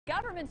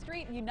Government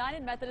Street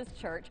United Methodist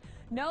Church,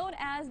 known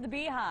as the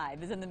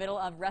Beehive, is in the middle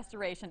of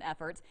restoration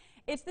efforts.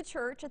 It's the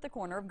church at the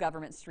corner of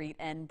Government Street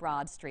and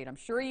Broad Street. I'm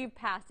sure you've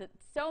passed it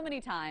so many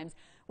times.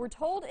 We're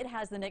told it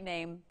has the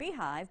nickname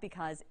Beehive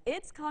because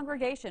its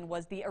congregation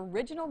was the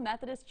original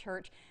Methodist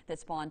church that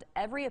spawned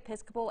every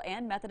Episcopal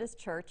and Methodist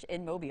church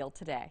in Mobile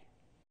today.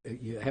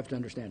 You have to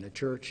understand, a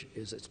church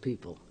is its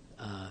people.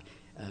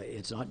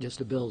 It's not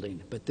just a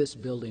building, but this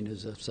building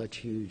is of such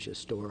huge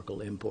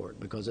historical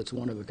import because it's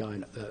one of a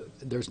kind.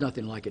 There's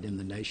nothing like it in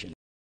the nation.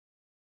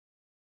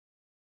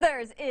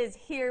 Others is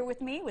here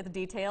with me with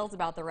details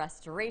about the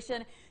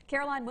restoration.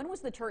 Caroline, when was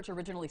the church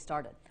originally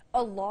started?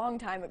 A long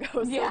time ago.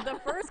 So yeah. The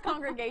first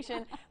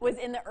congregation was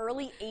in the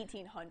early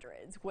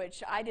 1800s,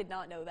 which I did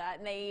not know that.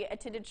 And they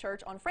attended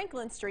church on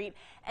Franklin Street.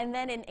 And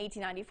then in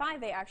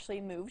 1895, they actually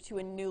moved to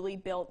a newly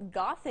built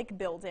Gothic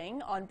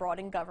building on Broad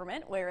and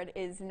Government, where it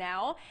is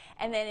now.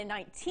 And then in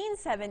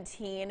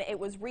 1917, it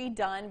was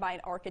redone by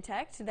an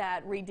architect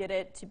that redid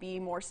it to be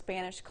more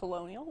Spanish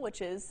colonial,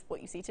 which is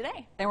what you see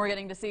today. And we're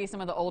getting to see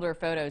some of the older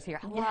photos here.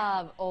 I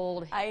love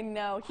old. I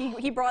know.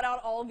 He brought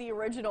out all the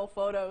original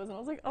photos, and I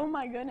was like, oh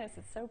my goodness,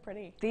 it's so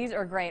pretty. These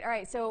are great. All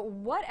right, so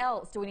what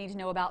else do we need to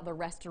know about the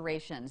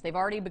restorations? They've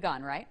already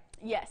begun, right?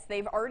 Yes,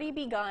 they've already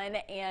begun,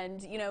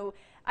 and you know,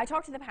 I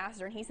talked to the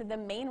pastor and he said the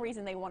main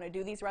reason they want to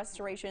do these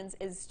restorations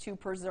is to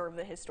preserve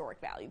the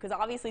historic value, because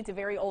obviously it's a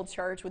very old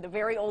church with a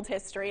very old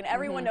history, and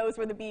everyone knows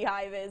where the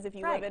Beehive is if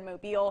you live in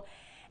Mobile.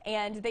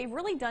 And they've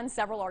really done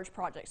several large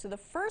projects. So the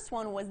first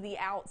one was the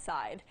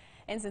outside,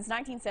 and since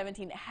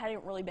 1917 it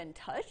hadn't really been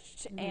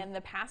touched, and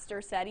the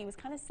pastor said he was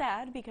kind of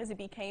sad because it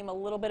became a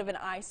little bit of an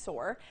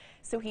eyesore.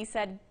 So he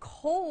said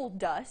coal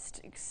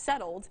dust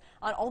settled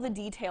on all the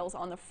details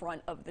on the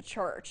front of the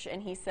church,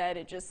 and he said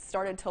it just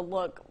started to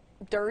look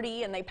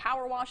dirty, and they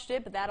power washed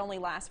it, but that only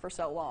lasts for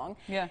so long.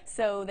 Yeah.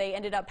 So they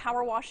ended up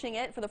power washing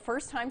it for the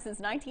first time since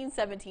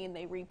 1917.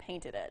 They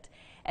repainted it,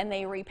 and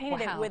they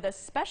repainted it with a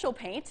special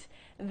paint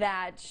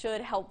that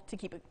should help to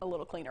keep it a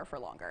little cleaner for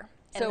longer.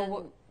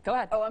 So go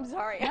ahead. Oh, I'm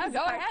sorry. No,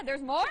 go ahead.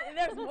 There's more.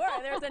 There's more.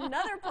 There's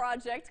another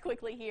project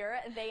quickly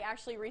here. They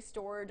actually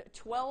restored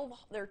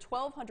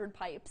 1,200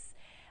 pipes.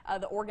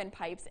 The organ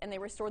pipes, and they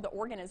restored the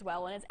organ as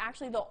well, and it's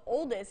actually the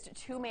oldest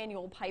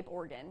two-manual pipe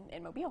organ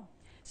in Mobile.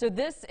 So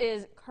this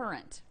is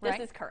current, right?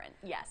 This is current,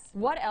 yes.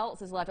 What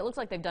else is left? It looks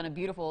like they've done a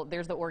beautiful,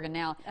 there's the organ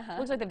now.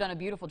 Looks like they've done a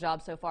beautiful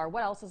job so far.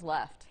 What else is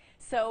left?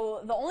 So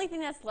the only thing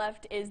that's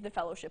left is the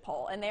fellowship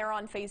hall, and they're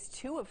on phase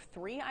 2 of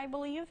 3, I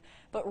believe.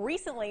 But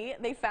recently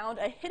they found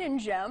a hidden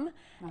gem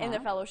in the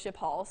fellowship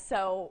hall.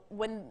 So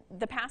when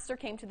the pastor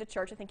came to the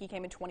church, I think he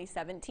came in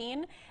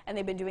 2017, and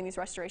they've been doing these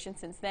restorations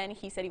since then.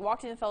 He said he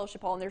walked into the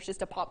fellowship hall and there's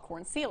just a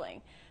popcorn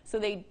ceiling. So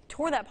they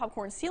tore that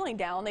popcorn ceiling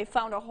down. They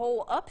found a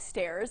hole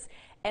upstairs,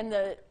 and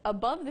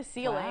above the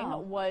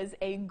ceiling was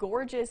a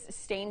gorgeous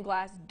stained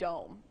glass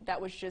dome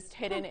that was just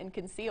hidden and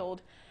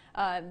concealed.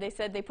 They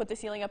said they put the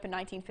ceiling up in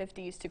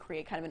 1950s to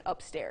create kind of an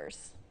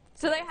upstairs.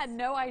 So they had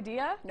no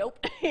idea?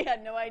 Nope. He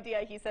had no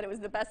idea. He said it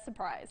was the best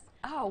surprise.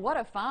 Oh, what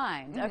a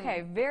find.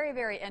 Okay, very,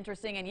 very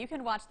interesting. And you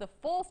can watch the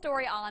full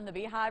story on the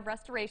Beehive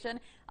restoration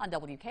on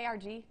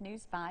WKRG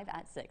News 5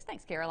 at 6.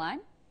 Thanks, Caroline.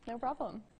 No problem.